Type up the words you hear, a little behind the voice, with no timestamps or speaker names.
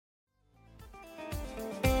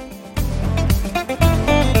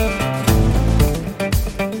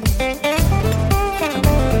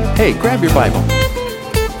Hey, grab your Bible.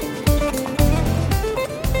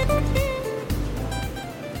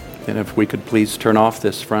 And if we could please turn off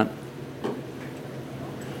this front.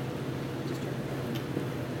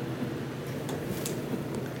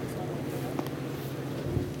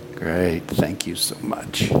 Great, thank you so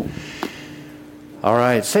much. All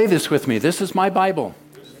right, say this with me. This is my Bible.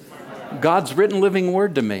 God's written living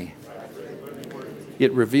word to me.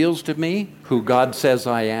 It reveals to me who God says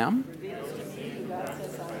I am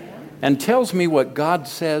and tells me what God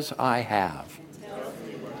says I have.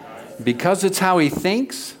 Because it's how He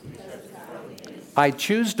thinks, I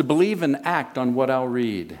choose to believe and act on what I'll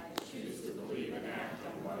read.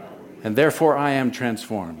 And therefore I am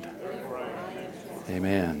transformed.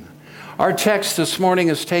 Amen. Our text this morning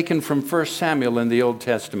is taken from 1 Samuel in the Old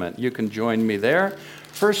Testament. You can join me there.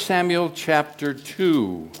 1 Samuel chapter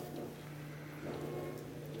 2.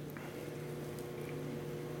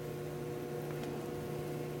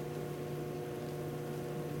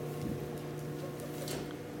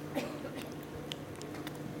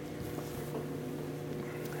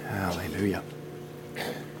 Hallelujah.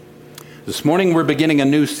 This morning we're beginning a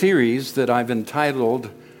new series that I've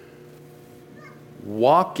entitled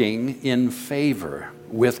Walking in Favor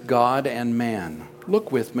with God and Man.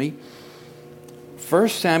 Look with me. 1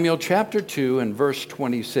 Samuel chapter 2 and verse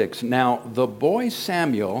 26. Now the boy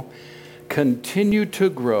Samuel continued to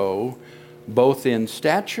grow both in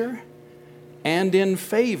stature and in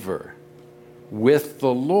favor with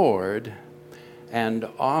the Lord and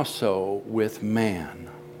also with man.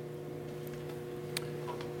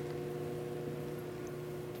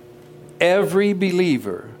 Every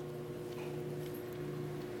believer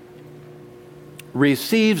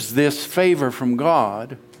receives this favor from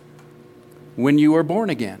God when you are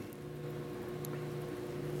born again.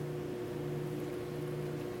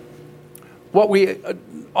 What we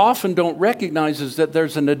often don't recognize is that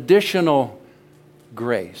there's an additional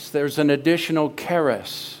grace, there's an additional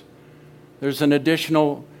charis, there's an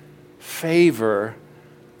additional favor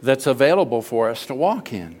that's available for us to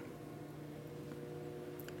walk in.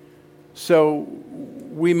 So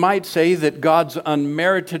we might say that God's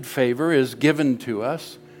unmerited favor is given to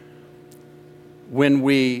us when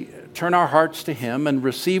we turn our hearts to Him and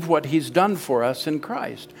receive what He's done for us in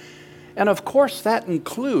Christ. And of course, that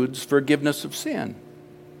includes forgiveness of sin.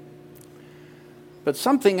 But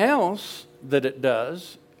something else that it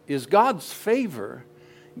does is God's favor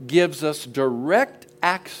gives us direct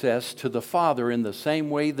access to the Father in the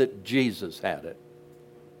same way that Jesus had it.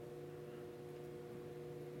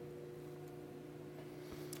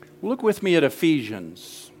 Look with me at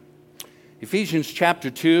Ephesians. Ephesians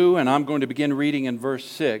chapter 2, and I'm going to begin reading in verse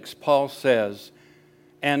 6. Paul says,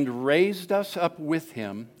 "And raised us up with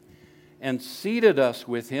Him, and seated us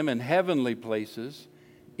with Him in heavenly places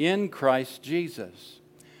in Christ Jesus,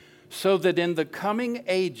 so that in the coming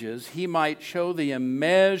ages He might show the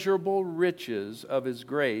immeasurable riches of His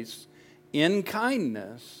grace in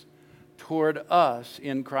kindness toward us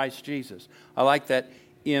in Christ Jesus." I like that.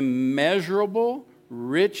 Immeasurable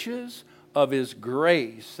riches of His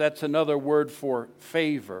grace. That's another word for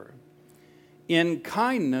favor. In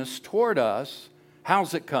kindness toward us.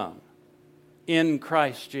 How's it come? In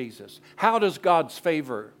Christ Jesus. How does God's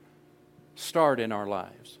favor start in our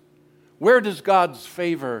lives? Where does God's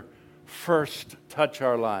favor first touch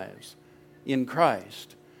our lives? In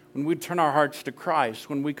Christ. When we turn our hearts to Christ,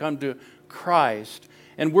 when we come to Christ,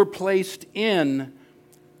 and we're placed in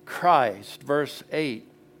Christ. Verse 8.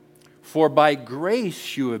 "For by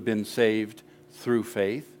grace you have been saved through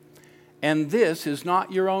faith, and this is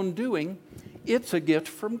not your own doing, it's a gift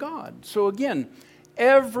from God." So again,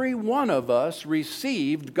 every one of us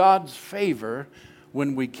received God's favor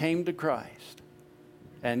when we came to Christ.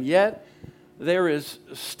 And yet, there is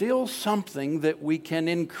still something that we can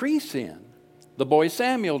increase in. The boy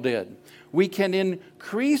Samuel did. We can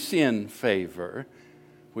increase in favor,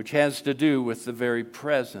 which has to do with the very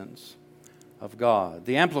presence of God.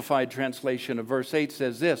 The Amplified translation of verse 8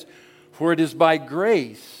 says this, "For it is by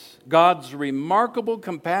grace, God's remarkable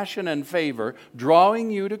compassion and favor,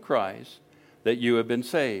 drawing you to Christ, that you have been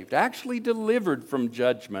saved, actually delivered from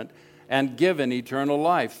judgment and given eternal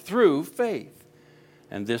life through faith.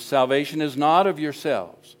 And this salvation is not of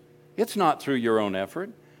yourselves. It's not through your own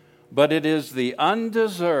effort, but it is the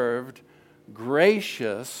undeserved,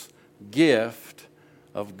 gracious gift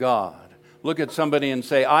of God." Look at somebody and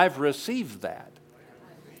say, "I've received that."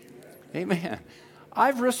 Amen.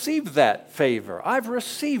 I've received that favor. I've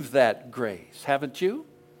received that grace. Haven't you?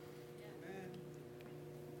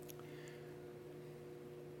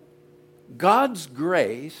 God's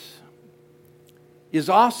grace is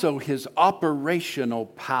also His operational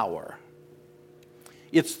power.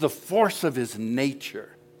 It's the force of His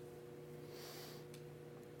nature.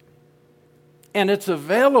 And it's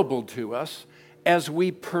available to us as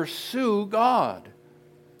we pursue God.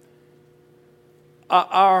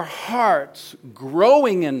 Our hearts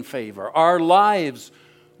growing in favor, our lives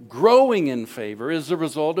growing in favor is a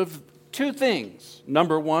result of two things.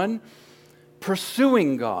 Number one,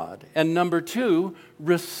 pursuing God. And number two,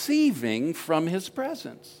 receiving from His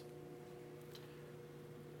presence.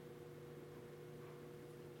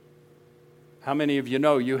 How many of you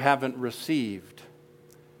know you haven't received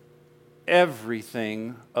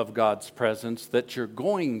everything of God's presence that you're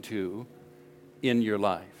going to in your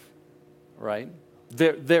life? Right?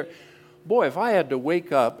 Boy, if I had to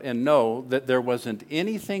wake up and know that there wasn't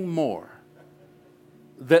anything more,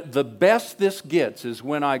 that the best this gets is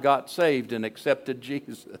when I got saved and accepted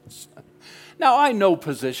Jesus. Now, I know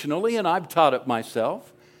positionally, and I've taught it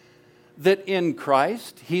myself, that in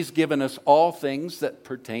Christ, He's given us all things that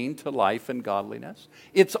pertain to life and godliness.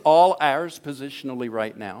 It's all ours positionally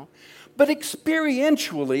right now. But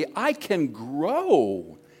experientially, I can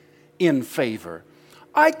grow in favor.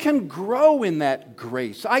 I can grow in that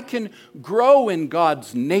grace. I can grow in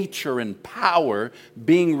God's nature and power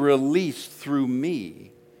being released through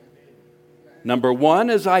me. Number one,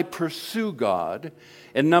 as I pursue God.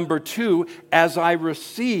 And number two, as I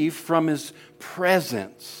receive from His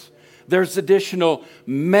presence. There's additional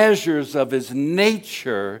measures of His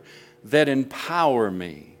nature that empower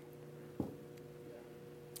me.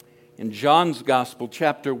 In John's Gospel,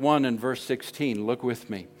 chapter 1 and verse 16, look with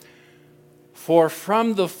me. For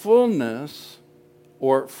from the fullness,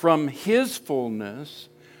 or from His fullness,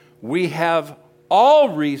 we have all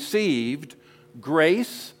received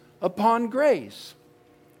grace upon grace.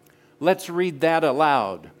 Let's read that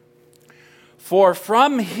aloud. For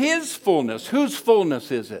from His fullness, whose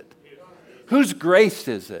fullness is it? Whose grace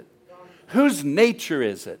is it? Whose nature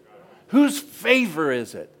is it? Whose favor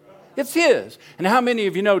is it? It's His. And how many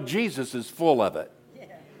of you know Jesus is full of it?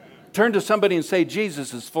 Turn to somebody and say,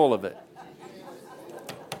 Jesus is full of it.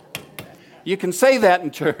 You can say that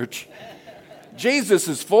in church. Jesus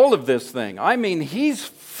is full of this thing. I mean, He's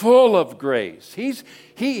full of grace. He's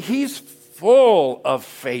full of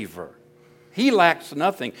favor. He lacks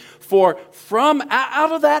nothing. For from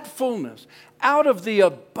out of that fullness, out of the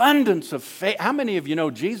abundance of favor. How many of you know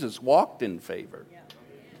Jesus walked in favor?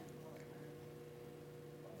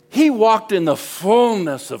 He walked in the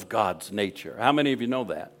fullness of God's nature. How many of you know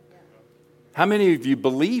that? How many of you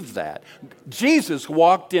believe that? Jesus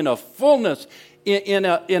walked in a fullness, in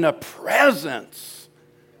a presence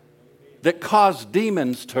that caused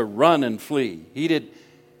demons to run and flee. He didn't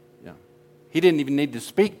even need to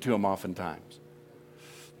speak to them oftentimes.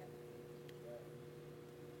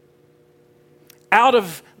 Out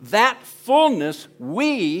of that fullness,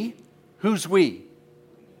 who's we?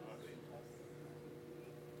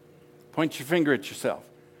 Point your finger at yourself.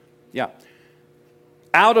 Yeah.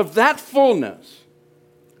 Out of that fullness,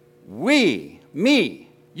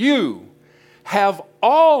 you, have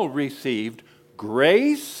all received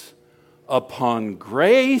grace upon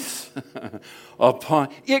grace upon.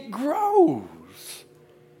 It grows.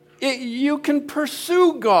 You can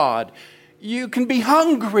pursue God. You can be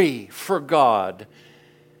hungry for God.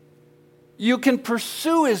 You can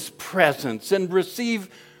pursue His presence and receive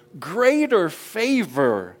greater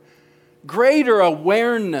favor, greater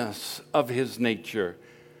awareness of His nature,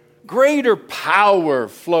 greater power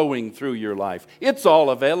flowing through your life. It's all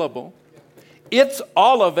available. It's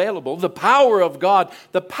all available. The power of God,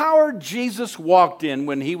 the power Jesus walked in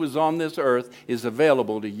when He was on this earth is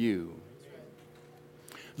available to you.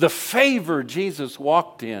 The favor Jesus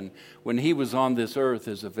walked in when He was on this earth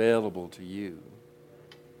is available to you.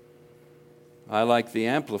 I like the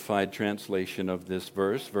Amplified translation of this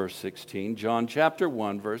verse, verse 16. John chapter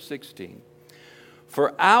 1, verse 16.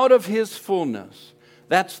 For out of His fullness,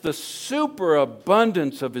 that's the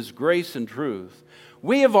superabundance of His grace and truth,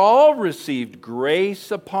 we have all received grace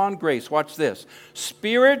upon grace. Watch this.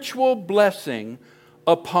 Spiritual blessing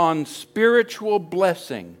upon spiritual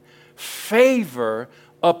blessing. Favor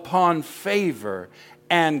upon favor.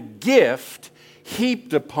 And gift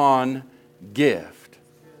heaped upon gift.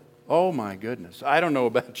 Oh my goodness. I don't know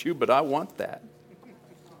about you, but I want that.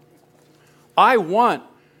 I want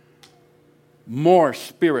more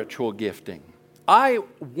spiritual gifting. I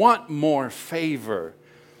want more favor.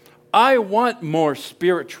 I want more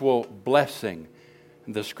spiritual blessing.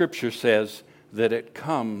 The Scripture says that it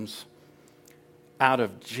comes out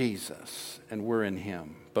of Jesus, and we're in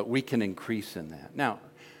Him. But we can increase in that. Now,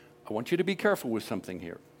 I want you to be careful with something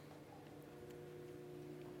here.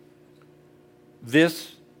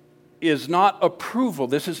 This is not approval.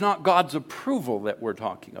 This is not God's approval that we're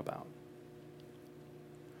talking about.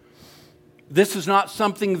 This is not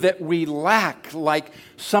something that we lack, like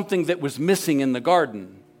something that was missing in the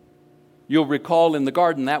garden. You'll recall in the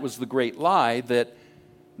garden, that was the great lie that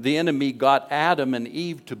the enemy got Adam and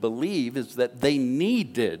Eve to believe, is that they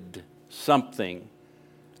needed something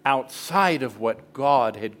outside of what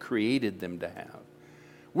God had created them to have.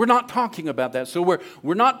 We're not talking about that. So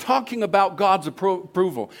we're not talking about God's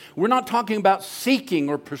approval. We're not talking about seeking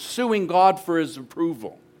or pursuing God for His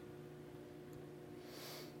approval.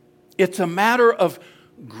 It's a matter of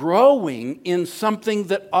growing in something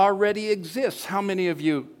that already exists. How many of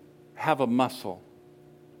you have a muscle?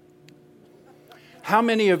 How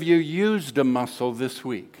many of you used a muscle this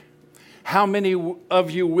week? How many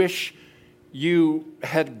of you wish you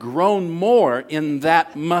had grown more in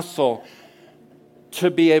that muscle to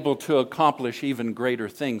be able to accomplish even greater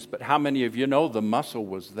things? But how many of you know the muscle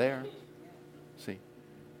was there? See,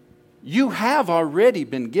 you have already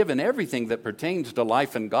been given everything that pertains to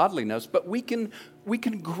life and godliness, but we can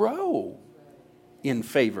grow in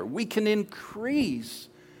favor. We can increase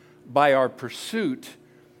by our pursuit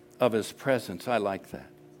of His presence. I like that.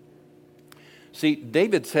 See,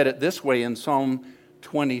 David said it this way in Psalm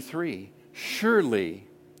 23. Surely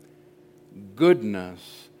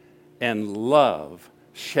goodness and love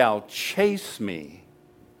shall chase me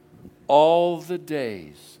all the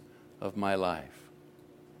days of my life.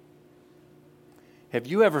 Have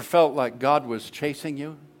you ever felt like God was chasing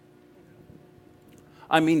you?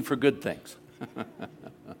 I mean for good things.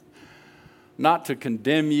 Not to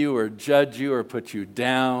condemn you or judge you or put you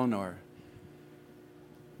down,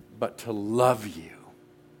 but to love you,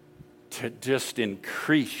 to just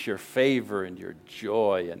increase your favor and your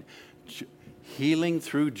joy and healing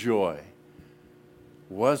through joy.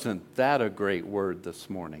 Wasn't that a great word this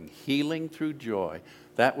morning? Healing through joy.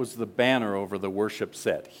 That was the banner over the worship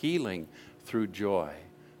set. Healing through joy.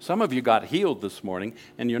 Some of you got healed this morning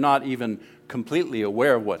and you're not even completely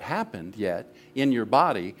aware of what happened yet in your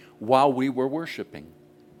body while we were worshiping.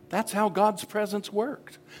 That's how God's presence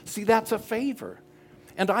worked. See, that's a favor.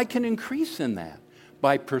 And I can increase in that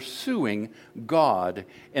by pursuing God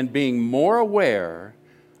and being more aware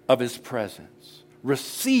of His presence,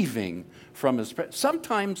 receiving from His presence.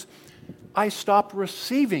 Sometimes I stop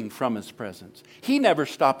receiving from His presence. He never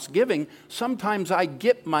stops giving. Sometimes I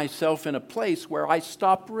get myself in a place where I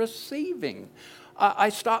stop receiving. I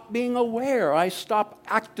stop being aware. I stop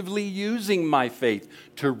actively using my faith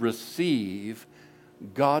to receive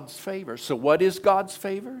God's favor. So what is God's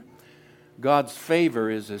favor? God's favor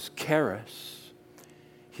is His charis,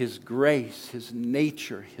 His grace, His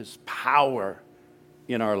nature, His power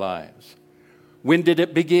in our lives. When did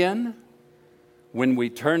it begin? When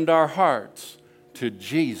we turned our hearts to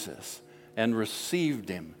Jesus and received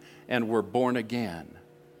Him and were born again.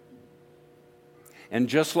 And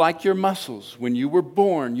just like your muscles, when you were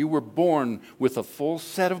born with a full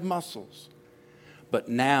set of muscles. But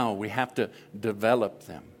now we have to develop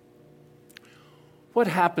them. What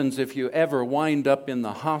happens if you ever wind up in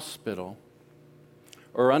the hospital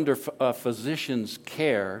or under a physician's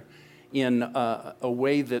care in a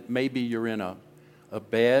way that maybe you're in a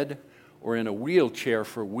bed or in a wheelchair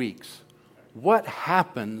for weeks? What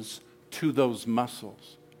happens to those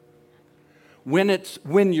muscles?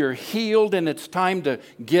 When you're healed and it's time to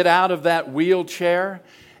get out of that wheelchair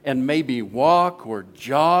and maybe walk or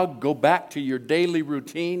jog, go back to your daily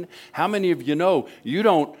routine, how many of you know you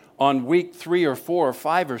don't, on week 3 or 4 or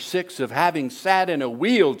 5 or 6 of having sat in a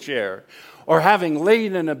wheelchair or having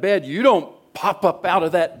laid in a bed, you don't pop up out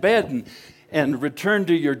of that bed and return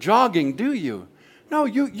to your jogging, do you? No,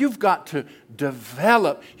 you've got to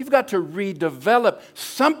develop, you've got to redevelop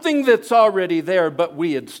something that's already there, but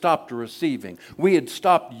we had stopped receiving. We had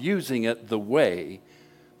stopped using it the way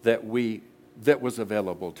that was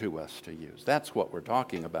available to us to use. That's what we're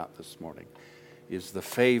talking about this morning, is the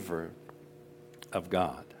favor of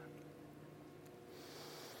God.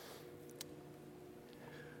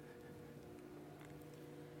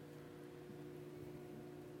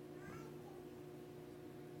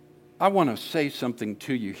 I want to say something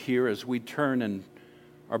to you here as we turn in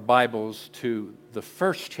our Bibles to the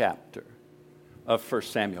first chapter of 1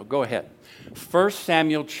 Samuel. Go ahead. 1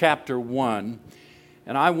 Samuel chapter 1,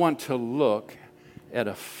 and I want to look at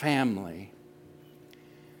a family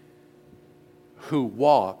who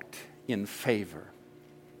walked in favor.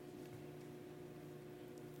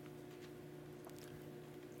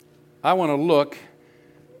 I want to look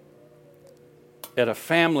at a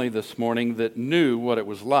family this morning that knew what it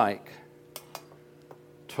was like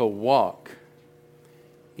to walk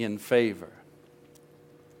in favor.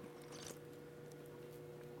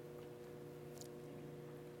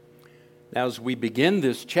 Now, as we begin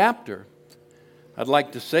this chapter, I'd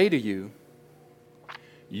like to say to you,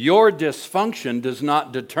 your dysfunction does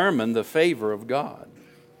not determine the favor of God.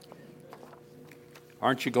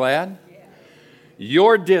 Aren't you glad?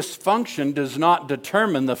 Your dysfunction does not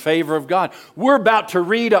determine the favor of God. We're about to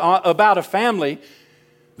read about a family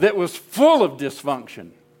that was full of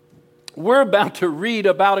dysfunction. We're about to read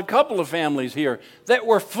about a couple of families here that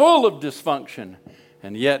were full of dysfunction,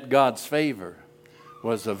 and yet God's favor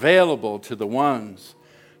was available to the ones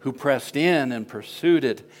who pressed in and pursued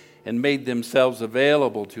it and made themselves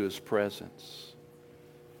available to His presence.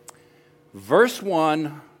 Verse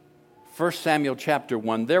 1, 1 Samuel chapter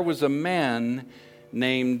 1, there was a man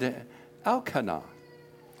named Elkanah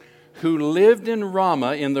who lived in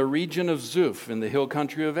Ramah in the region of Zuph in the hill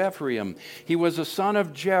country of Ephraim. He was a son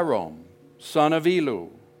of Jerome, son of Elihu,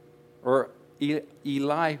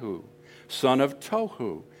 son of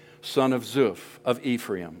Tohu, son of Zuph of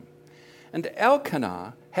Ephraim. And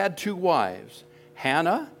Elkanah had two wives,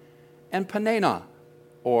 Hannah and Peninnah,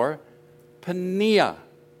 or Peninnah,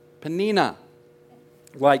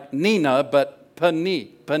 like Nina, but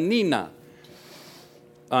Peninnah.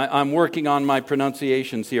 I'm working on my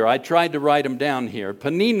pronunciations here. I tried to write them down here.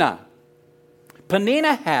 Peninnah.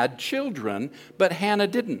 Peninnah had children, but Hannah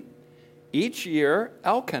didn't. Each year,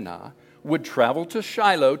 Elkanah would travel to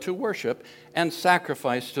Shiloh to worship and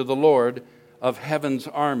sacrifice to the Lord of heaven's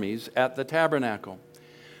armies at the tabernacle.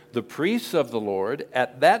 The priests of the Lord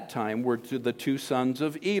at that time were the two sons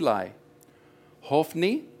of Eli,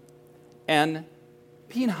 Hophni and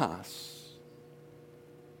Phinehas.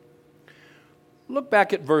 Look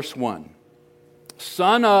back at verse 1.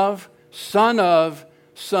 Son of.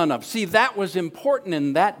 See, that was important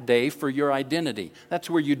in that day for your identity. That's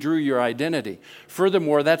where you drew your identity.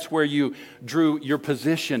 Furthermore, that's where you drew your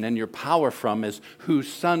position and your power from, is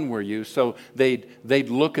whose son were you. So they'd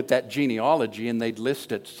look at that genealogy and they'd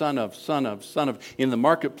list it, son of. In the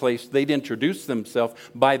marketplace, they'd introduce themselves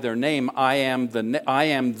by their name. My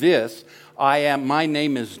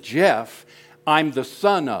name is Jeff. I'm the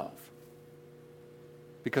son of.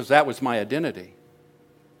 Because that was my identity.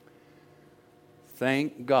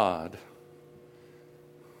 Thank God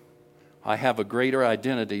I have a greater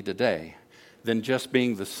identity today than just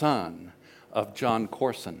being the son of John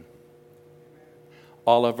Corson.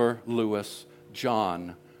 Oliver Lewis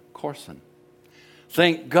John Corson.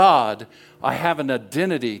 Thank God I have an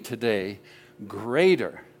identity today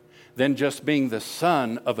greater than just being the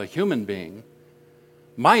son of a human being.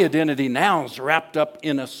 My identity now is wrapped up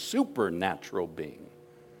in a supernatural being.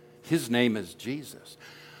 His name is Jesus.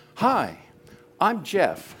 Hi, I'm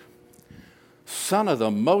Jeff, son of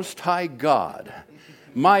the Most High God.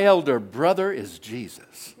 My elder brother is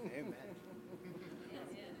Jesus.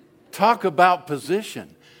 Talk about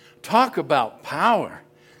position. Talk about power.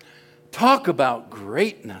 Talk about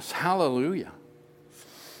greatness. Hallelujah.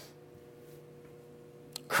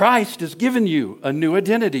 Christ has given you a new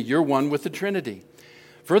identity. You're one with the Trinity.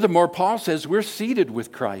 Furthermore, Paul says we're seated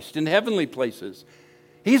with Christ in heavenly places.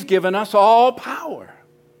 He's given us all power.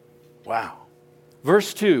 Wow.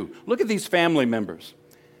 Verse 2, look at these family members.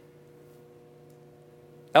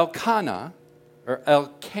 Elkanah,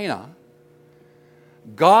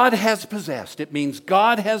 God has possessed. It means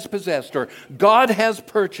God has possessed, or God has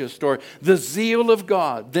purchased, or the zeal of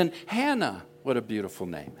God. Then Hannah, what a beautiful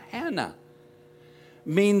name. Hannah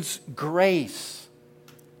means grace,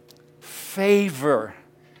 favor,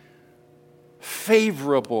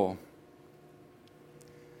 favorable.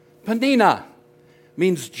 Peninnah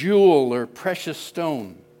means jewel or precious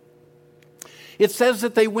stone. It says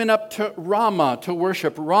that they went up to Ramah to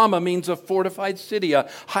worship. Ramah means a fortified city, a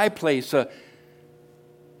high place, a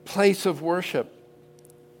place of worship.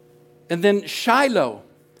 And then Shiloh,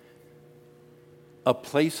 a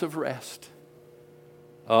place of rest.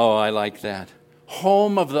 Oh, I like that.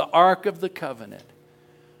 Home of the Ark of the Covenant,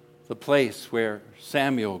 the place where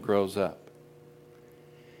Samuel grows up.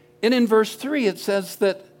 And in verse 3, it says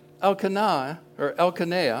that Elkanah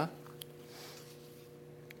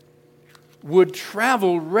would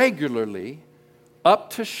travel regularly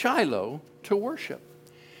up to Shiloh to worship.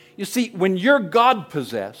 You see, when you're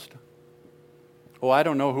God-possessed, I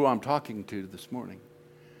don't know who I'm talking to this morning.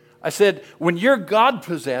 I said, when you're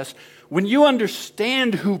God-possessed, when you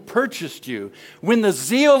understand who purchased you, when the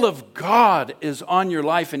zeal of God is on your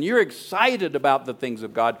life and you're excited about the things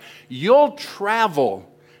of God, you'll travel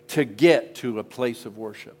to get to a place of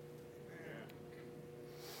worship.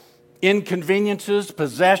 Inconveniences,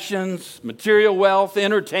 possessions, material wealth,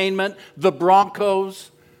 entertainment, the Broncos,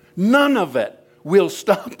 none of it will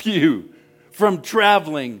stop you from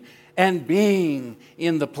traveling and being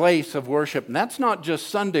in the place of worship. And that's not just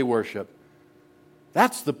Sunday worship.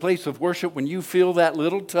 That's the place of worship when you feel that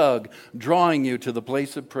little tug drawing you to the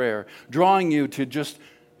place of prayer, drawing you to just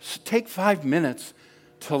take 5 minutes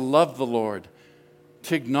to love the Lord,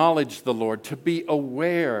 to acknowledge the Lord, to be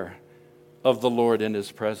aware of the Lord in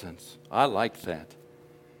His presence. I like that.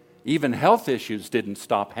 Even health issues didn't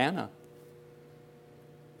stop Hannah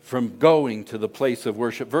from going to the place of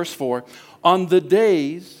worship. Verse 4, on the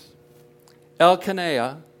days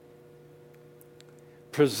Elkanah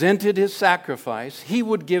presented his sacrifice, he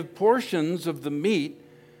would give portions of the meat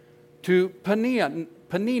to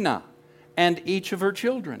Peninnah and each of her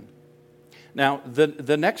children. Now,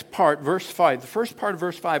 the next part, verse 5, the first part of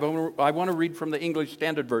verse 5, I want to read from the English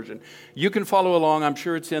Standard Version. You can follow along. I'm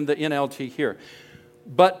sure it's in the NLT here.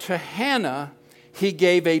 But to Hannah, he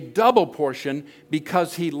gave a double portion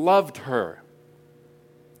because he loved her,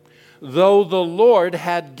 though the Lord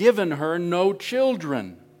had given her no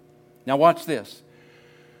children. Now watch this.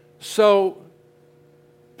 So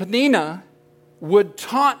Peninnah would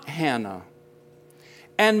taunt Hannah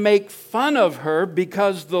and make fun of her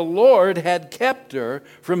because the Lord had kept her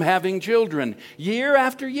from having children. Year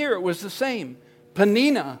after year it was the same.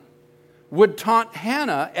 Peninnah would taunt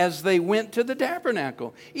Hannah as they went to the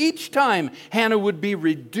tabernacle. Each time Hannah would be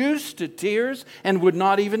reduced to tears and would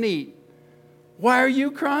not even eat. Why are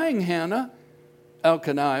you crying, Hannah?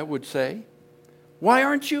 Elkanah would say. Why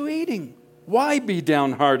aren't you eating? Why be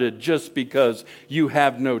downhearted just because you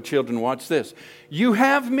have no children? Watch this. You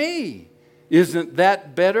have me. Isn't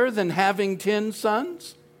that better than having 10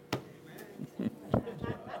 sons?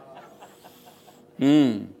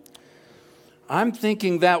 I'm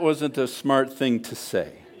thinking that wasn't a smart thing to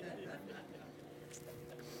say.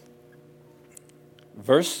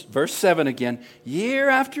 Verse 7 again. Year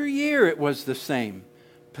after year it was the same.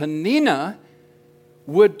 Peninnah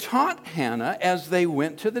would taunt Hannah as they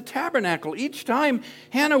went to the tabernacle. Each time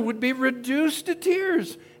Hannah would be reduced to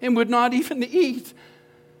tears and would not even eat.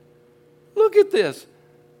 Look at this.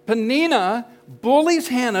 Peninnah bullies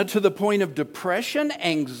Hannah to the point of depression,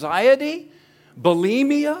 anxiety,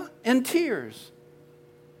 bulimia, and tears.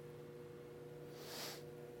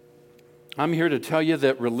 I'm here to tell you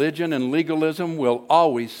that religion and legalism will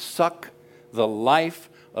always suck the life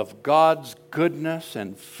of God's goodness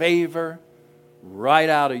and favor right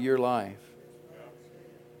out of your life.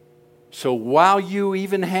 So while you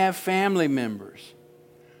even have family members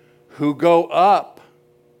who go up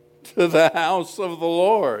to the house of the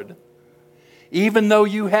Lord, even though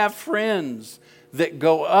you have friends that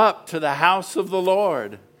go up to the house of the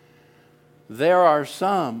Lord, there are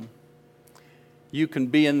some you can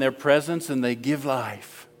be in their presence and they give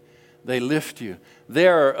life. They lift you.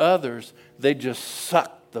 There are others, they just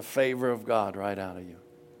suck the favor of God right out of you.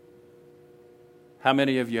 How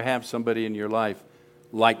many of you have somebody in your life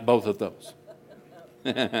like both of those?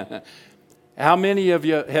 How many of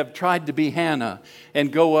you have tried to be Hannah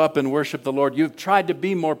and go up and worship the Lord? You've tried to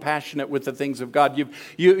be more passionate with the things of God.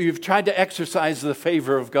 You've tried to exercise the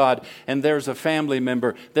favor of God, and there's a family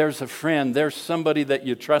member, there's a friend, there's somebody that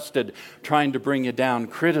you trusted trying to bring you down,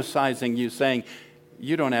 criticizing you, saying,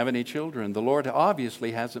 you don't have any children. The Lord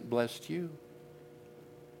obviously hasn't blessed you.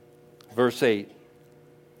 Verse 8.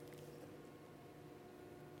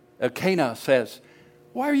 Elkanah says,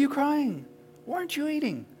 why are you crying? Why aren't you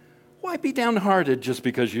eating? Why be downhearted just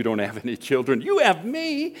because you don't have any children? You have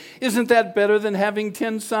me. Isn't that better than having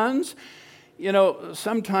 10 sons? You know,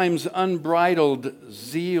 sometimes unbridled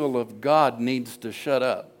zeal of God needs to shut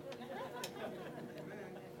up.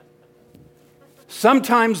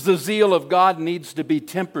 Sometimes the zeal of God needs to be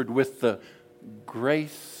tempered with the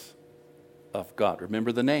grace of God.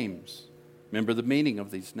 Remember the names. Remember the meaning of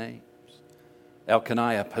these names.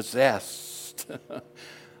 Elkanah, possessed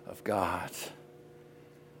of God.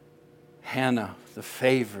 Hannah, the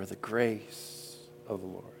favor, the grace of the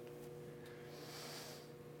Lord.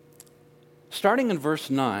 Starting in verse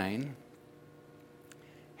 9,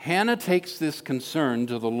 Hannah takes this concern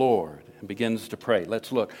to the Lord and begins to pray.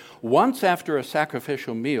 Let's look. Once after a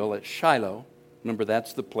sacrificial meal at Shiloh, remember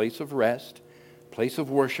that's the place of rest, place of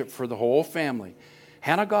worship for the whole family,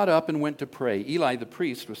 Hannah got up and went to pray. Eli the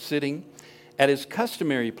priest was sitting at his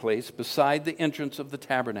customary place beside the entrance of the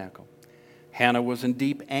tabernacle. Hannah was in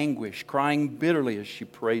deep anguish, crying bitterly as she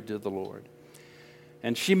prayed to the Lord.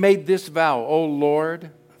 And she made this vow, O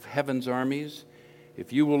Lord of heaven's armies,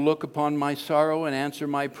 if you will look upon my sorrow and answer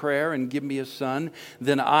my prayer and give me a son,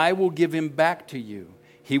 then I will give him back to you.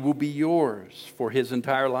 He will be yours for his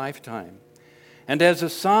entire lifetime. And as a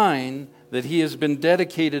sign that he has been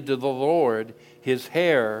dedicated to the Lord, his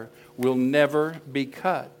hair will never be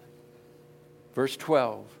cut. Verse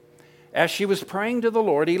 12. As she was praying to the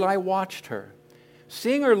Lord, Eli watched her.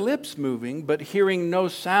 Seeing her lips moving, but hearing no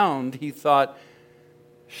sound, he thought,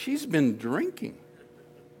 she's been drinking.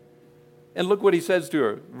 And look what he says to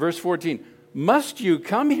her. Verse 14, must you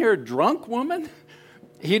come here drunk, woman?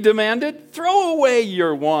 He demanded. Throw away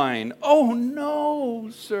your wine. Oh, no,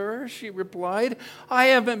 sir, she replied. I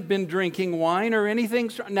haven't been drinking wine or anything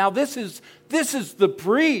strong. Now, this is the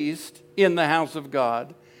priest in the house of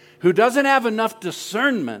God who doesn't have enough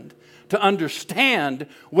discernment to understand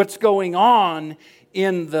what's going on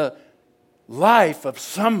in the life of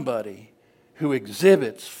somebody who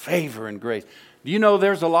exhibits favor and grace. Do you know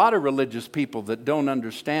there's a lot of religious people that don't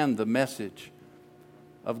understand the message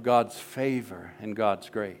of God's favor and God's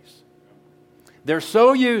grace? They're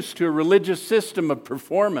so used to a religious system of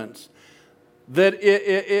performance that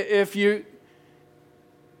if you're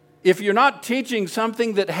not teaching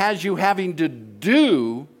something that has you having to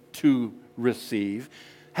do to receive,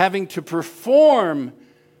 having to perform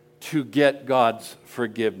to get God's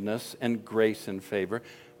forgiveness and grace and favor,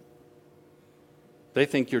 they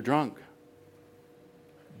think you're drunk.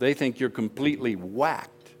 They think you're completely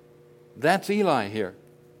whacked. That's Eli here.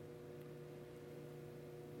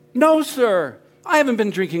 No, sir, I haven't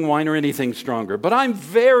been drinking wine or anything stronger, but I'm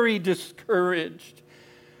very discouraged.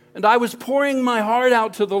 And I was pouring my heart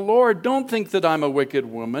out to the Lord. Don't think that I'm a wicked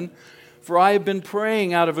woman, for I have been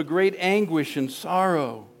praying out of a great anguish and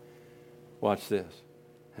sorrow. Watch this.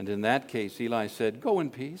 And in that case, Eli said, go in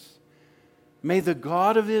peace. May the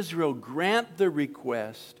God of Israel grant the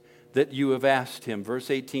request that you have asked him. Verse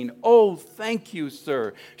 18, oh, thank you,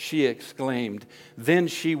 sir, she exclaimed. Then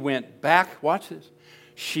she went back. Watch this.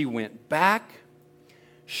 She went back.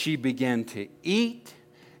 She began to eat,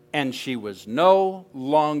 and she was no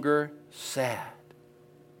longer sad.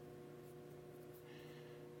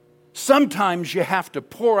 Sometimes you have to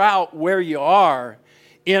pour out where you are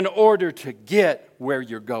in order to get where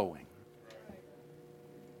you're going.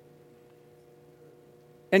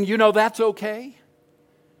 And you know that's okay.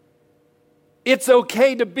 It's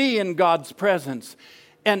okay to be in God's presence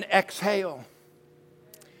and exhale.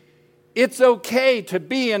 It's okay to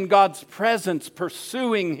be in God's presence,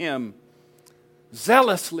 pursuing Him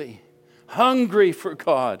zealously, hungry for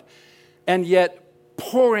God, and yet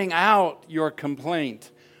pouring out your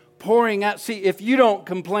complaint. Pouring out. See, if you don't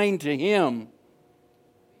complain to Him,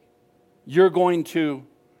 you're going to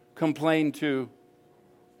complain to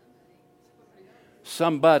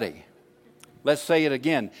somebody. Let's say it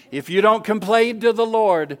again. If you don't complain to the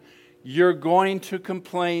Lord, you're going to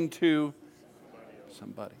complain to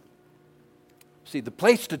somebody. See, the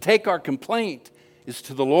place to take our complaint is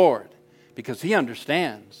to the Lord, because He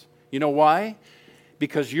understands. You know why?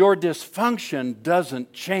 Because your dysfunction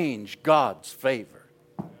doesn't change God's favor.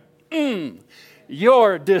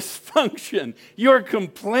 Your dysfunction, your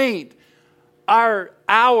complaint, our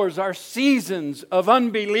hours, our seasons of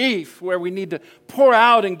unbelief where we need to pour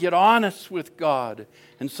out and get honest with God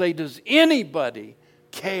and say, does anybody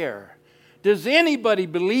care? Does anybody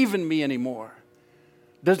believe in me anymore?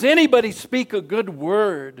 Does anybody speak a good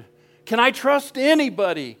word? Can I trust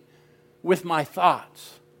anybody with my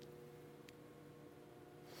thoughts?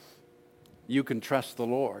 You can trust the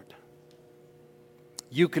Lord.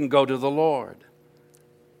 You can go to the Lord.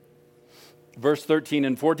 Verse 13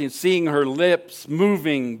 and 14, seeing her lips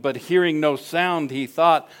moving but hearing no sound, he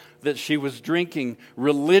thought that she was drinking.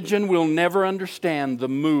 Religion will never understand the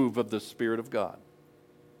move of the Spirit of God.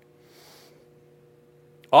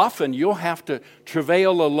 Often you'll have to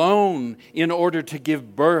travail alone in order to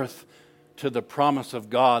give birth to the promise of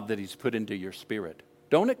God that He's put into your spirit.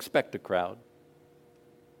 Don't expect a crowd.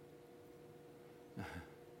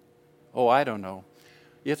 Oh, I don't know.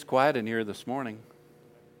 It's quiet in here this morning.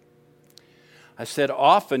 I said,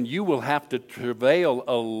 often you will have to travail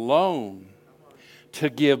alone to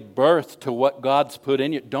give birth to what God's put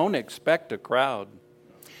in you. Don't expect a crowd.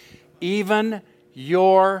 Even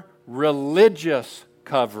your religious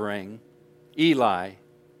covering, Eli,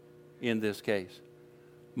 in this case,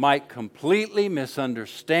 might completely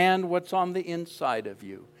misunderstand what's on the inside of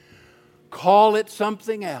you. Call it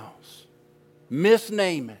something else.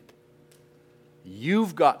 Misname it.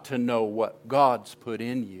 You've got to know what God's put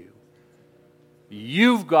in you.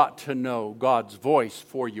 You've got to know God's voice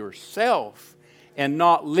for yourself and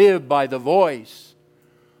not live by the voice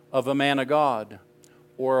of a man of God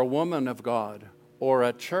or a woman of God or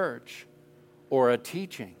a church or a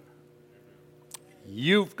teaching.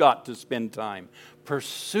 You've got to spend time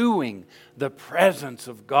pursuing the presence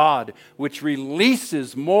of God, which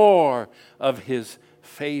releases more of His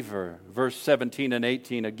favor. Verse 17 and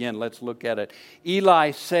 18 again, let's look at it.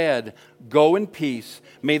 Eli said, go in peace.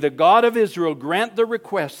 May the God of Israel grant the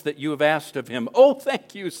request that you have asked of Him. Oh,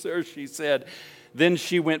 thank you, sir, she said. Then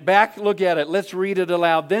she went back. Look at it. Let's read it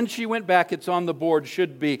aloud. Then she went back. It's on the board.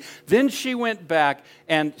 Should be. Then she went back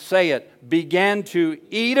and, say it, began to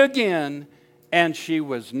eat again, and she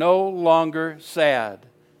was no longer sad.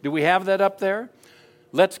 Do we have that up there?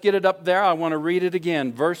 Let's get it up there. I want to read it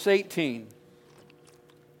again. Verse 18.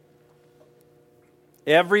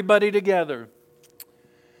 Everybody together.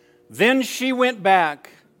 Then she went back.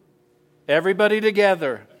 Everybody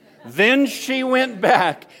together. Then she went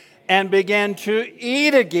back and began to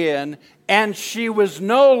eat again, and she was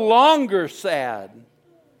no longer sad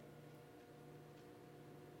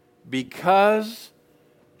because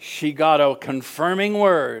she got a confirming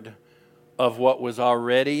word of what was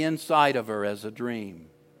already inside of her as a dream.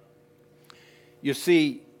 You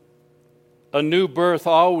see, a new birth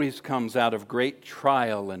always comes out of great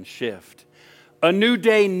trial and shift. A new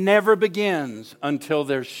day never begins until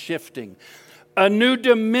there's shifting. A new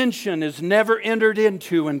dimension is never entered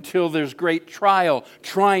into until there's great trial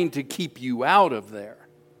trying to keep you out of there.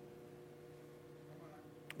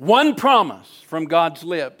 One promise from God's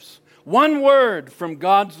lips, one word from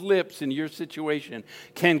God's lips in your situation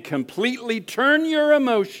can completely turn your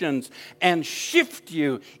emotions and shift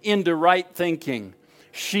you into right thinking.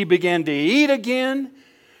 She began to eat again.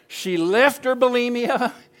 She left her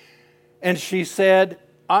bulimia, and she said,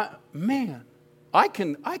 man, I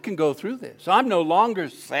can go through this. I'm no longer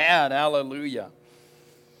sad. Hallelujah.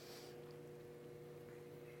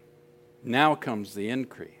 Now comes the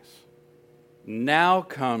increase. Now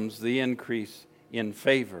comes the increase in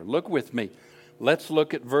favor. Look with me. Let's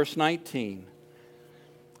look at verse 19.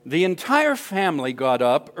 The entire family got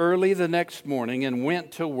up early the next morning and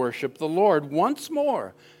went to worship the Lord once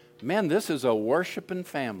more. Man, this is a worshiping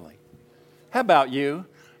family. How about you?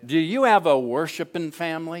 Do you have a worshiping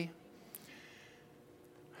family?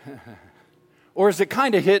 Or is it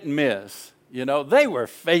kind of hit and miss? You know, they were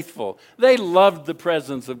faithful. They loved the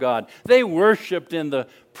presence of God. They worshiped in the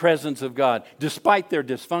presence of God despite their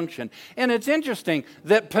dysfunction. And it's interesting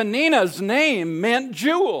that Penina's name meant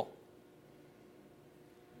jewel.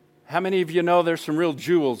 How many of you know there's some real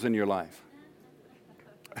jewels in your life?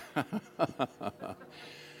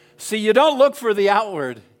 See, you don't look for the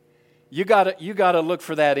outward. You gotta look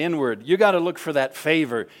for that inward. You gotta look for that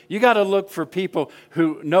favor. You gotta look for people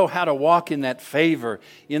who know how to walk in that favor,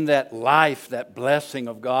 in that life, that blessing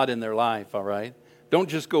of God in their life, all right? Don't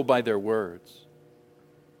just go by their words.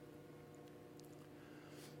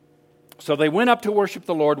 So they went up to worship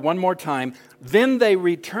the Lord one more time. Then they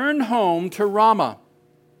returned home to Ramah.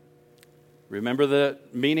 Remember the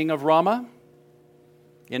meaning of Ramah?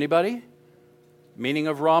 Anybody? Meaning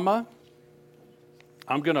of Ramah?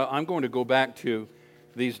 I'm going to go back to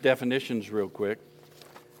these definitions real quick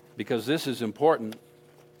because this is important.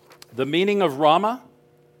 The meaning of Ramah,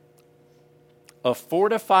 a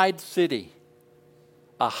fortified city,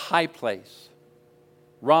 a high place.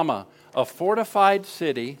 Ramah, a fortified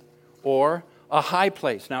city or a high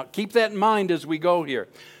place. Now, keep that in mind as we go here.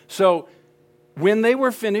 So, when they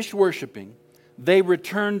were finished worshiping, they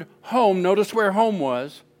returned home. Notice where home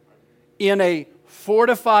was. In a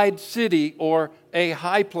fortified city or a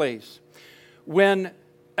high place. When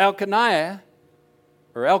Elkanah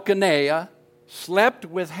slept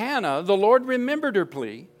with Hannah, the Lord remembered her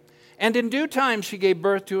plea, and in due time she gave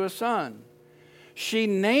birth to a son. She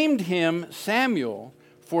named him Samuel,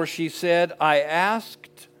 for she said, I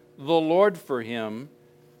asked the Lord for him.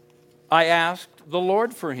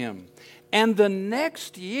 And the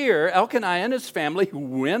next year, Elkanah and his family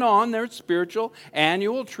went on their spiritual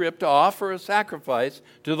annual trip to offer a sacrifice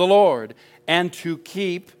to the Lord and to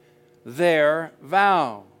keep their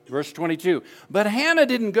vow. Verse 22. But Hannah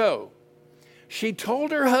didn't go. She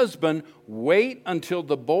told her husband, wait until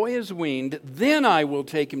the boy is weaned, then I will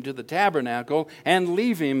take him to the tabernacle and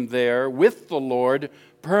leave him there with the Lord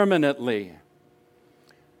permanently.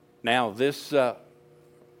 Now this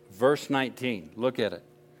verse 19, look at it.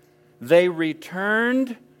 They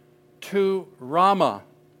returned to Ramah.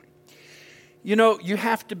 You know, you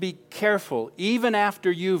have to be careful, even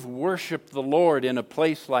after you've worshiped the Lord in a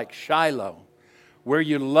place like Shiloh, where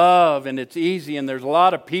you love and it's easy and there's a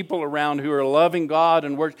lot of people around who are loving God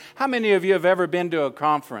and worship. How many of you have ever been to a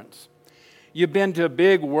conference? You've been to a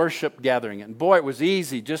big worship gathering, and boy, it was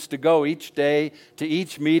easy just to go each day to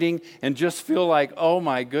each meeting and just feel like, oh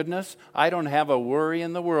my goodness, I don't have a worry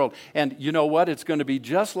in the world. And you know what? It's going to be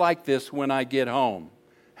just like this when I get home.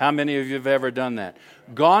 How many of you have ever done that?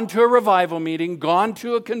 Gone to a revival meeting, gone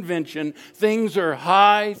to a convention, things are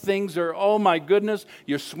high, things are, oh my goodness,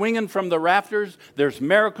 you're swinging from the rafters, there's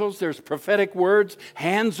miracles, there's prophetic words,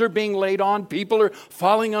 hands are being laid on, people are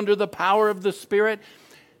falling under the power of the Spirit.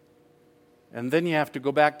 And then you have to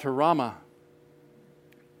go back to Ramah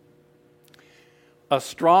a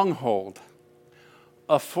stronghold,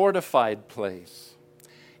 a fortified place.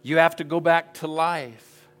 You have to go back to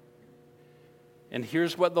life. And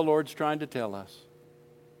here's what the Lord's trying to tell us.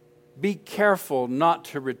 Be careful not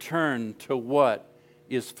to return to what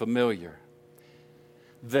is familiar.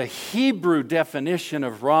 The Hebrew definition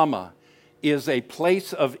of Ramah is a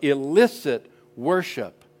place of illicit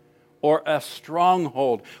worship or a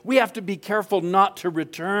stronghold. We have to be careful not to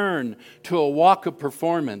return to a walk of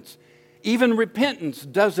performance. Even repentance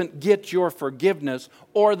doesn't get your forgiveness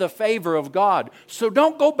or the favor of God. So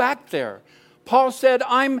don't go back there. Paul said,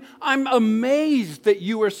 I'm amazed that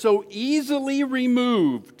you are so easily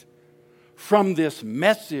removed from this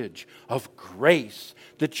message of grace,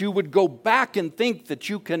 that you would go back and think that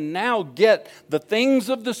you can now get the things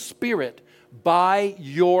of the Spirit by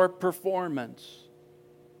your performance.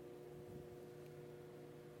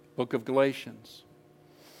 Book of Galatians.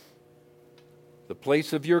 The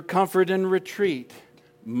place of your comfort and retreat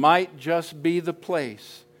might just be the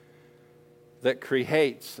place that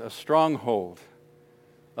creates a stronghold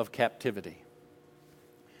of captivity.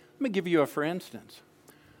 Let me give you a for instance.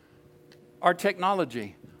 Our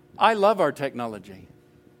technology. I love our technology.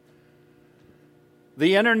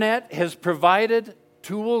 The internet has provided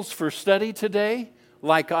tools for study today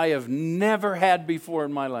like I have never had before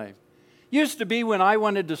in my life. Used to be when I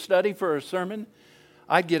wanted to study for a sermon,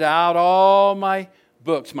 I'd get out all my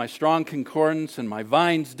books, my Strong Concordance and my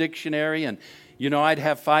Vine's Dictionary, and I'd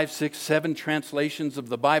have 5, 6, 7 translations of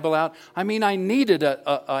the Bible out. I mean, I needed a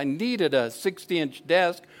 60-inch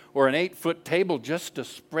desk or an 8-foot table just to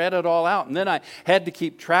spread it all out. And then I had to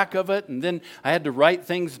keep track of it, and then I had to write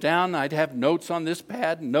things down. I'd have notes on this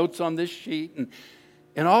pad, notes on this sheet,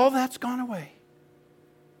 and all that's gone away.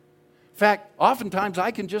 In fact, oftentimes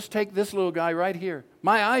I can just take this little guy right here,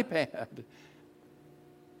 my iPad,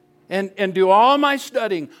 and do all my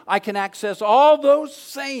studying. I can access all those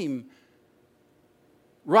same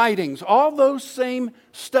writings, all those same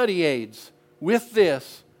study aids with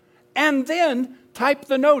this, and then type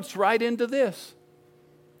the notes right into this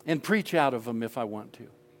and preach out of them if I want to.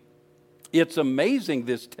 It's amazing,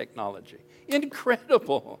 this technology.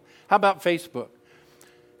 Incredible. How about Facebook?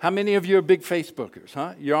 How many of you are big Facebookers,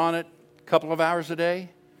 huh? You're on it a couple of hours a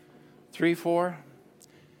day? 3, 4,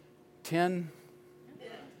 10,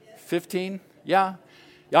 15? Yeah.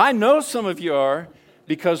 I know some of you are,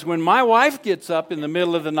 because when my wife gets up in the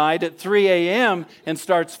middle of the night at 3 a.m. and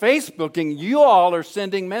starts Facebooking, you all are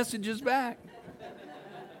sending messages back.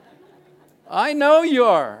 I know you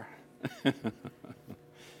are.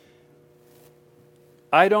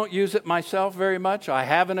 I don't use it myself very much. I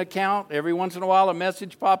have an account. Every once in a while a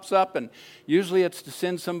message pops up, and usually it's to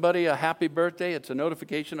send somebody a happy birthday. It's a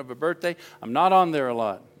notification of a birthday. I'm not on there a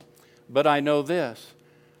lot. But I know this.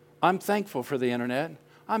 I'm thankful for the internet.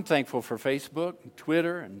 I'm thankful for Facebook, and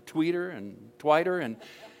Twitter, and Tweeter, and Twiter, and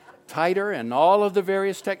Titer, and all of the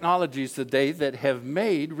various technologies today that have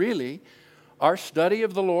made, really, our study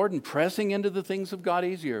of the Lord and pressing into the things of God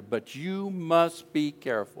easier. But you must be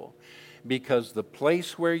careful, because the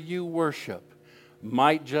place where you worship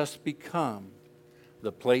might just become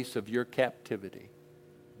the place of your captivity.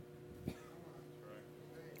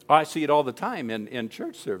 I see it all the time in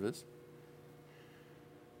church service.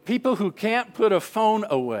 People who can't put a phone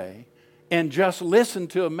away and just listen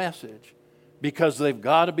to a message because they've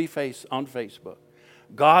got to be on Facebook,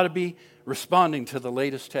 got to be responding to the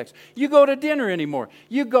latest text. You go to dinner anymore.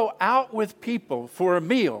 You go out with people for a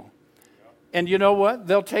meal, and you know what?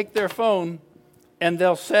 They'll take their phone and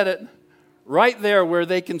they'll set it right there where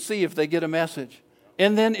they can see if they get a message.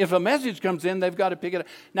 And then if a message comes in, they've got to pick it up.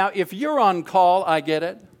 Now, if you're on call, I get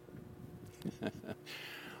it.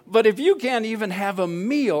 But if you can't even have a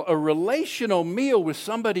meal, a relational meal with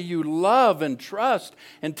somebody you love and trust,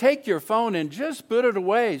 and take your phone and just put it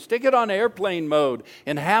away, stick it on airplane mode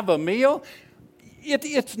and have a meal,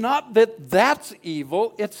 it's not that that's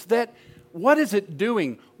evil. It's that, what is it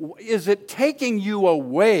doing? Is it taking you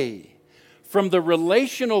away from the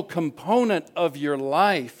relational component of your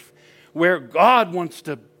life where God wants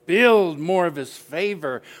to build more of His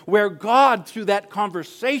favor, where God, through that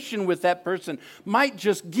conversation with that person, might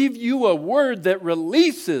just give you a word that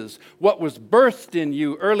releases what was birthed in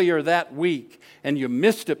you earlier that week, and you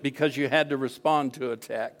missed it because you had to respond to a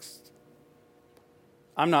text?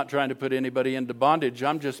 I'm not trying to put anybody into bondage.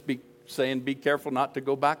 I'm just saying be careful not to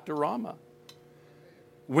go back to Ramah.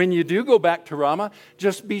 When you do go back to Ramah,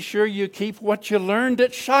 just be sure you keep what you learned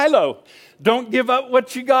at Shiloh. Don't give up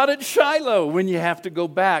what you got at Shiloh when you have to go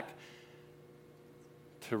back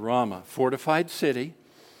to Ramah. Fortified city.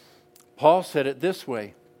 Paul said it this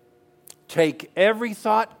way: take every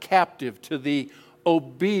thought captive to the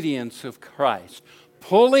obedience of Christ,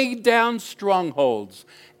 pulling down strongholds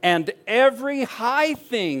and every high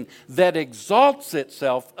thing that exalts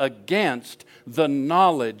itself against the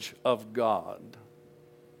knowledge of God.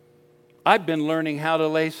 I've been learning how to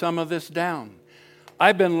lay some of this down.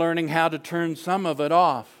 I've been learning how to turn some of it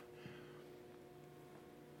off.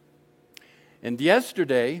 And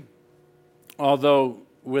yesterday, although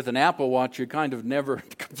with an Apple Watch, you're kind of never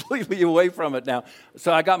completely away from it now.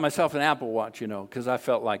 So I got myself an Apple Watch, because I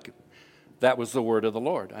felt like that was the word of the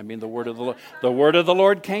Lord. I mean, the word of the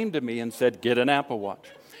Lord came to me and said, get an Apple Watch.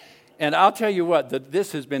 And I'll tell you what,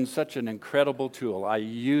 this has been such an incredible tool. I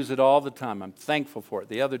use it all the time. I'm thankful for it.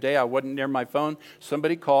 The other day, I wasn't near my phone.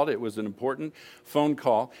 Somebody called. It was an important phone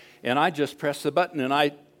call. And I just pressed the button, and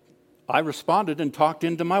I responded and talked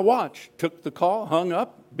into my watch. Took the call, hung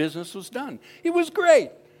up, business was done. It was great.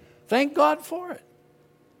 Thank God for it.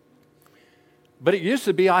 But it used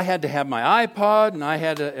to be I had to have my iPod, and I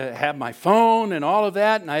had to have my phone and all of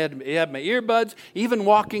that, and I had to have my earbuds, even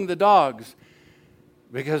walking the dogs,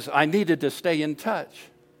 because I needed to stay in touch.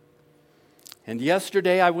 And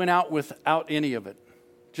yesterday I went out without any of it.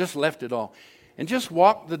 Just left it all. And just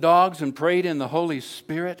walked the dogs and prayed in the Holy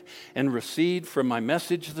Spirit and received from my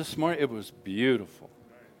message this morning. It was beautiful.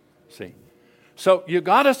 See? So you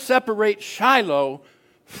got to separate Shiloh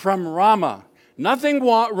from Ramah. Nothing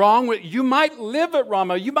wrong with, you might live at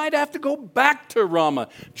Ramah. You might have to go back to Ramah.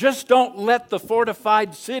 Just don't let the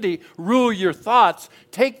fortified city rule your thoughts.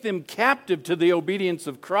 Take them captive to the obedience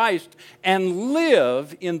of Christ and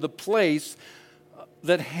live in the place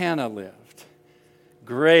that Hannah lived.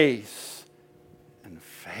 Grace and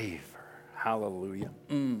favor. Hallelujah.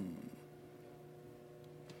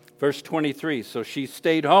 Verse 23, so she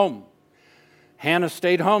stayed home. Hannah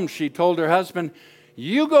stayed home. She told her husband,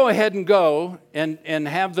 you go ahead and go and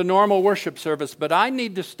have the normal worship service, but I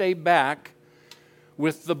need to stay back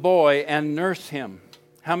with the boy and nurse him.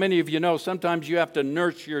 How many of you know sometimes you have to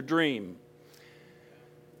nurse your dream?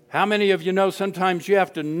 How many of you know sometimes you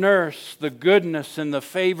have to nurse the goodness and the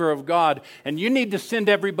favor of God, and you need to send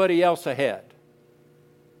everybody else ahead?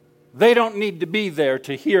 They don't need to be there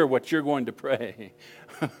to hear what you're going to pray.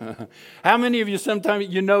 How many of you sometimes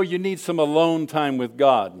you need some alone time with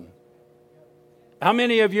God? How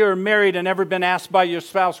many of you are married and ever been asked by your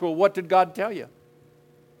spouse, well, what did God tell you?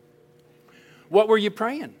 What were you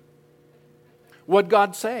praying? What did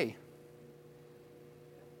God say?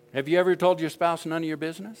 Have you ever told your spouse none of your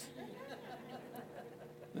business?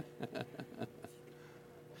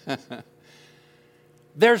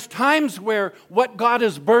 There's times where what God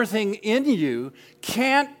is birthing in you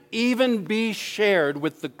can't even be shared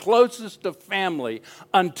with the closest of family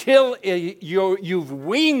until you've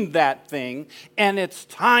weaned that thing and it's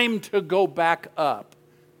time to go back up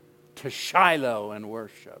to Shiloh and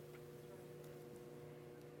worship.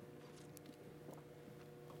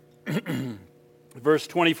 Verse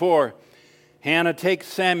 24, Hannah takes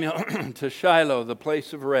Samuel to Shiloh, the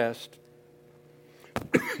place of rest,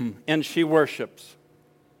 and she worships.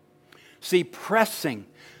 See, pressing.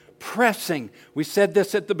 We said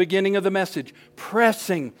this at the beginning of the message.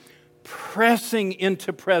 Pressing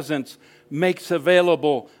into presence makes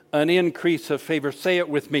available an increase of favor. Say it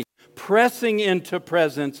with me. Pressing into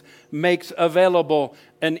presence makes available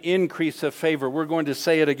an increase of favor. We're going to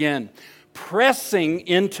say it again. Pressing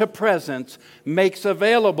into presence makes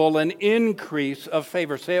available an increase of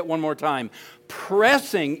favor. Say it one more time.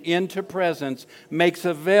 Pressing into presence makes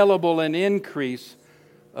available an increase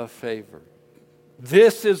of favor.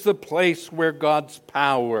 This is the place where God's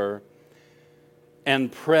power and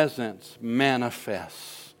presence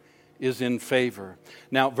manifests, is in favor.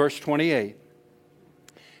 Now, verse 28.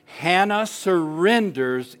 Hannah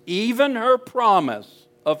surrenders even her promise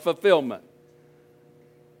of fulfillment.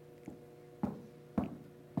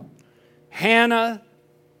 Hannah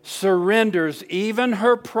surrenders even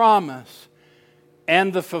her promise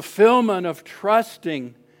and the fulfillment of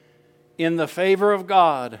trusting in the favor of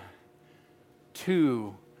God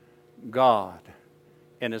to God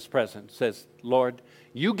in His presence. Says, Lord,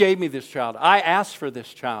 you gave me this child. I asked for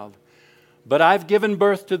this child, but I've given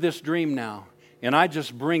birth to this dream now, and I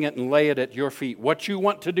just bring it and lay it at your feet. What you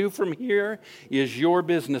want to do from here is your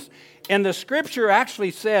business. And the scripture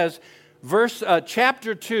actually says,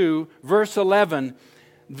 chapter 2, verse 11,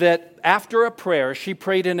 that after a prayer, she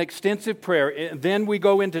prayed an extensive prayer. Then we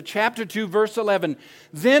go into chapter 2, verse 11.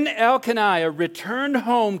 Then Elkanah returned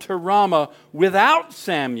home to Ramah without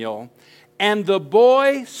Samuel, and the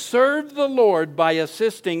boy served the Lord by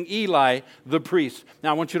assisting Eli the priest.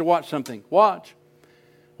 Now I want you to watch something. Watch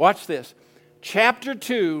this. Chapter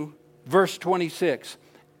 2, verse 26.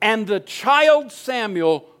 And the child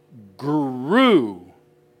Samuel grew.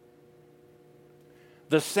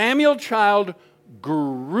 The Samuel child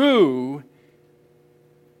grew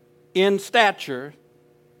in stature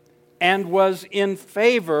and was in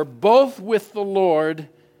favor both with the Lord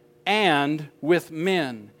and with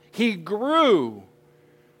men. He grew.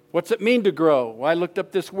 What's it mean to grow? Well, I looked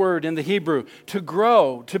up this word in the Hebrew. To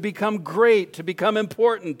grow, to become great, to become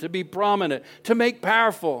important, to be prominent, to make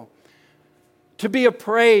powerful, to be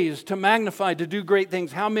appraised, to magnify, to do great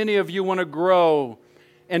things. How many of you want to grow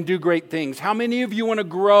and do great things? How many of you want to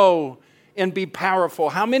grow and be powerful?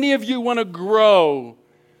 How many of you want to grow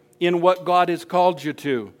in what God has called you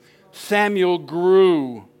to? Samuel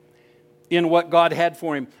grew in what God had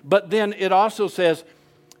for him. But then it also says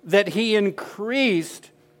that he increased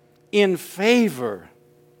in favor.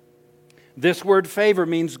 This word favor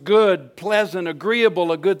means good, pleasant,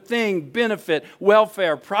 agreeable, a good thing, benefit,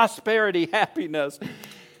 welfare, prosperity, happiness.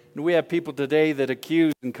 And we have people today that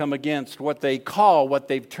accuse and come against what they call, what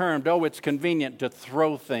they've termed, it's convenient to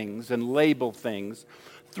throw things and label things,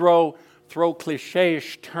 throw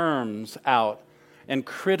cliche-ish terms out and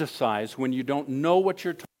criticize when you don't know what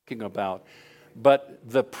you're talking about. But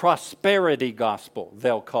the prosperity gospel,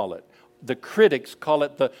 they'll call it. The critics call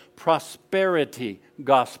it the prosperity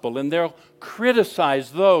gospel, and they'll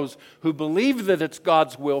criticize those who believe that it's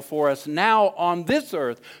God's will for us now on this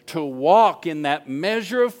earth to walk in that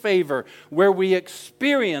measure of favor where we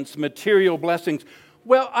experience material blessings.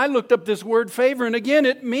 Well, I looked up this word favor, and again,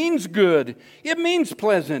 it means good. It means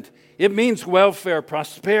pleasant. It means welfare,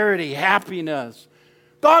 prosperity, happiness.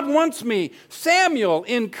 God wants me. Samuel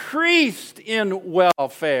increased in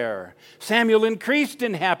welfare. Samuel increased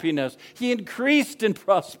in happiness. He increased in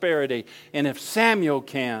prosperity. And if Samuel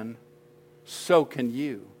can, so can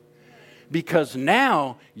you. Because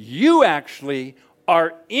now you actually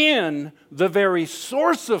are in the very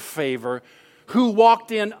source of favor who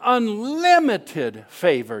walked in unlimited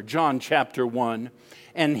favor, John chapter 1.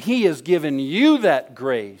 And he has given you that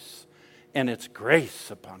grace. And it's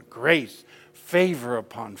grace upon grace. Favor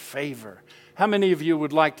upon favor. How many of you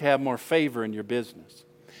would like to have more favor in your business?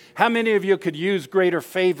 How many of you could use greater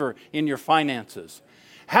favor in your finances?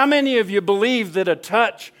 How many of you believe that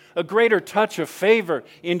a greater touch of favor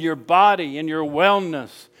in your body, in your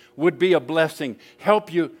wellness would be a blessing?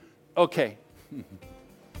 Help you? Okay.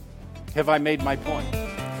 Have I made my point?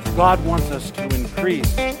 God wants us to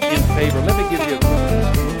increase in favor. Let me give you a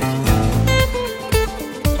quick